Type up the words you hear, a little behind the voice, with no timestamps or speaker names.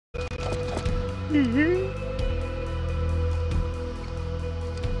Oh,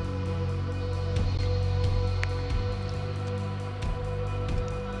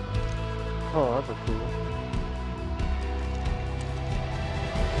 that's a cool.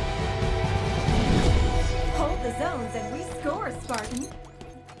 Hold the zones and we score, Spartan.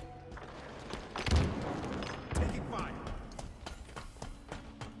 Taking fire.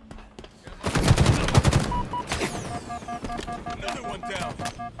 Another one down.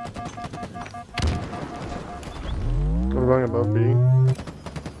 I'm going above B.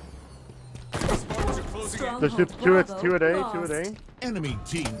 Spartans are closing in. There's two a day, two a day. Enemy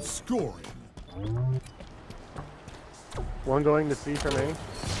team scoring. One going to C from A.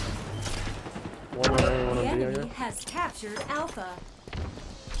 One on A, one The on B, I enemy guess. has captured Alpha.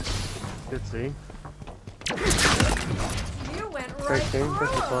 Good C. You went Great right team. through Thanks for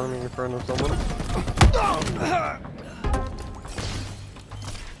him. spawning me in front of someone.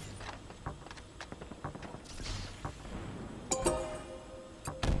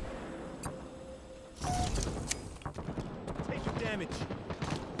 Taking damage.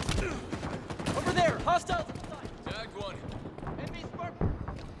 Over there, hostiles. Tagged one. Enemy Spartan.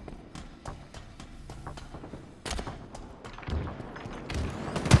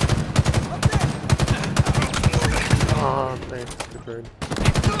 Ah, thanks. Good trade.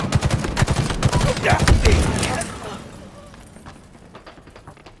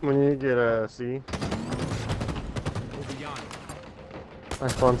 We need to get a C. Over yonder. I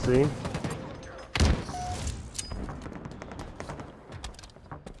spawn C.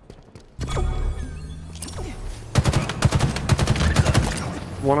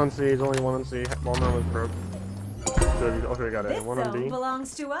 One on C, there's only one on C. One man was broke. Good, okay, got it. This One on zone B.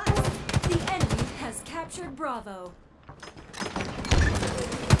 belongs to us. The enemy has captured Bravo.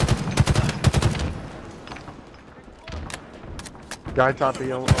 Guy top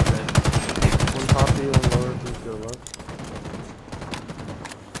B, okay. One top B, one lower, please go left.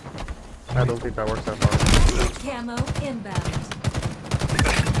 I don't think that works that far. Camo inbound.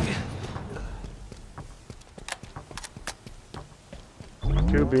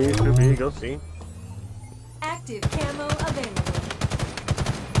 Two B, go C. Active camo available.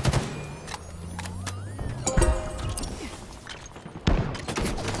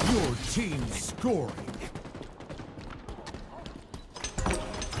 Your team scoring.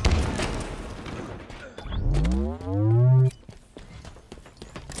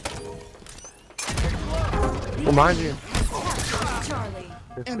 Oh, mind you. Captured Charlie.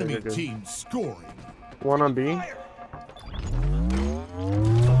 Good, Enemy good, good. team scoring. One on B.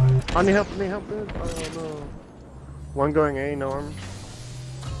 I need help, dude. Oh no. One going A, no arm.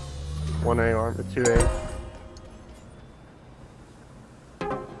 One A arm, 2A.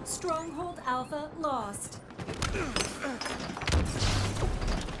 Stronghold Alpha lost.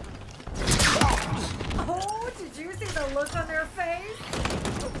 Oh, did you see the look on their face?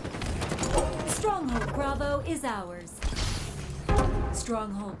 Stronghold Bravo is ours.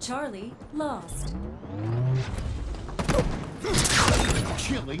 Stronghold Charlie lost.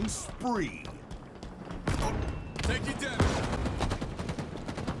 Killing spree. Taking damage.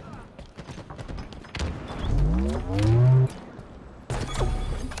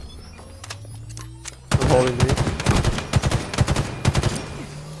 I'm holding B.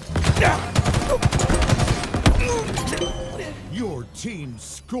 Your team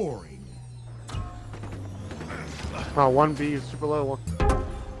scoring. Oh, one B is super low.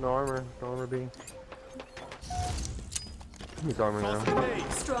 No armor B. He's armor now. Tossing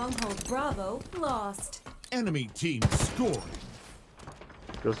A. Stronghold Bravo lost. Enemy team scoring.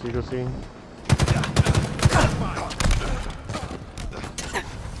 Go C, go C.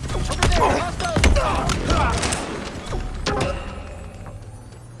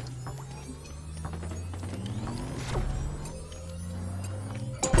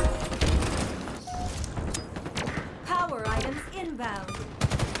 Power items inbound.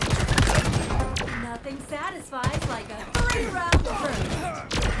 Nothing satisfies like a 3-round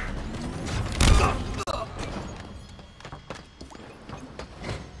burst.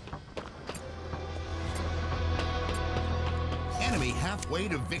 Enemy halfway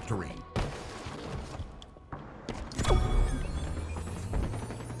to victory.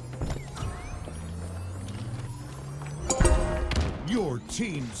 Your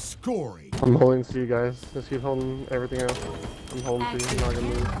team scoring. I'm holding C, guys. Just keep holding everything else. I'm holding C. I'm Active not gonna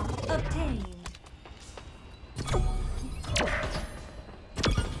move. camo obtained.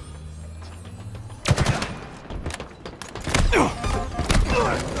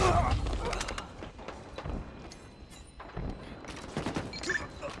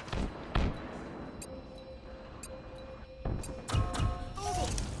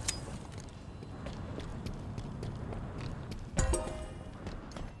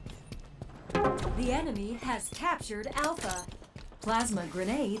 The enemy has captured Alpha. Plasma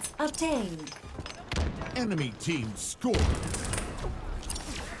grenades obtained. Enemy team scored.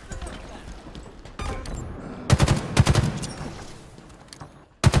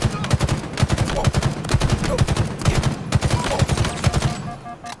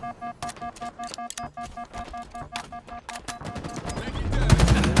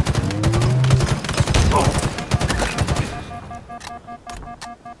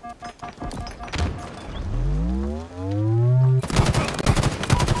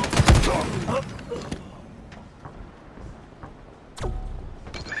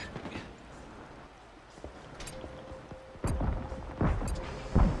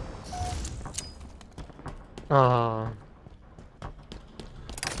 Ah.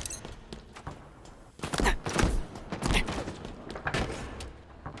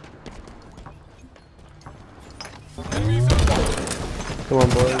 Come on,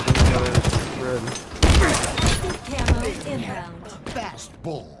 boys. Red. Camo inbound. Fast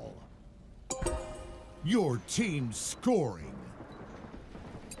ball. Your team scoring.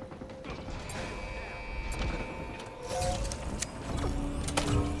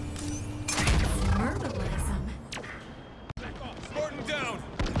 Murderalism. Spartan down.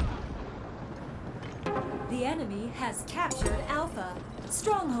 The enemy has captured Alpha.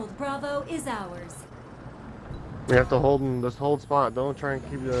 Stronghold Bravo is ours. We have to hold them. Just hold spot. Don't try and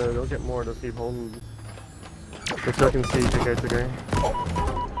keep the. Don't get more. Just keep holding. It's looking C. It's okay.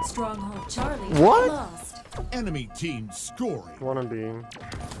 Stronghold Charlie What? lost. Enemy team scoring. One on B.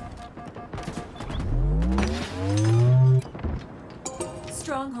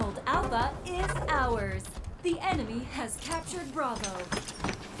 Stronghold Alpha is ours. The enemy has captured Bravo.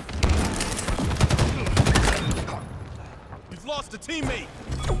 You've lost a teammate.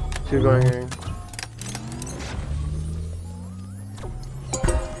 Two going A.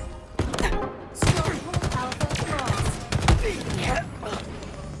 Stronghold Alpha lost.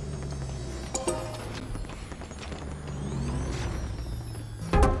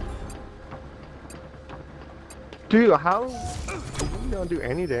 Dude, how? You don't do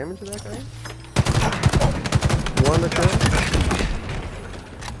any damage to that guy? One to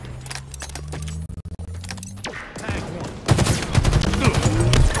Tag one.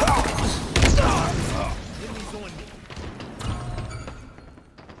 Enemies on me.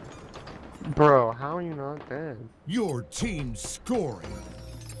 Bro, how are you not dead? Your team scoring.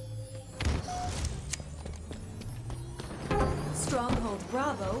 Stronghold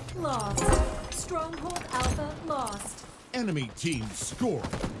Bravo lost. Stronghold Alpha lost. Enemy team scoring.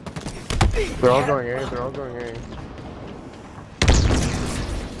 They're all going A. They're all going A.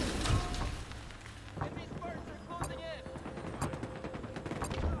 Enemy Spartans are closing in.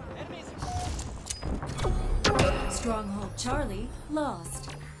 Enemies. Stronghold Charlie lost.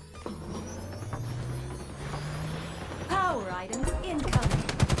 Power items incoming.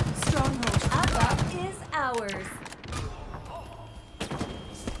 Stronghold Alpha is ours.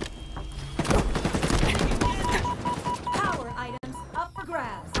 Power items up for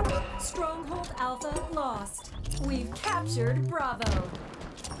grabs. Stronghold Alpha lost. We've captured Bravo.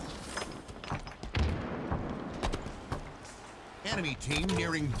 Enemy team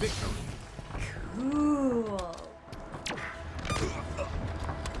nearing victory. Cool.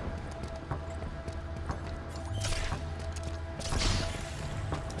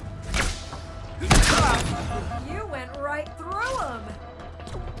 You went right through him.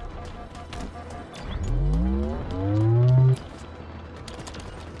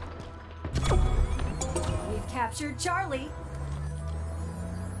 We've captured Charlie.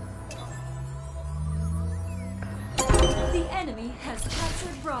 The enemy has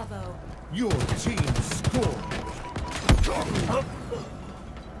captured Bravo. Your team scoring.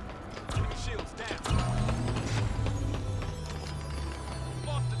 Enemy shields down.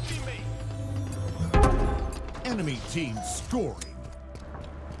 Lost a teammate. Enemy team scoring.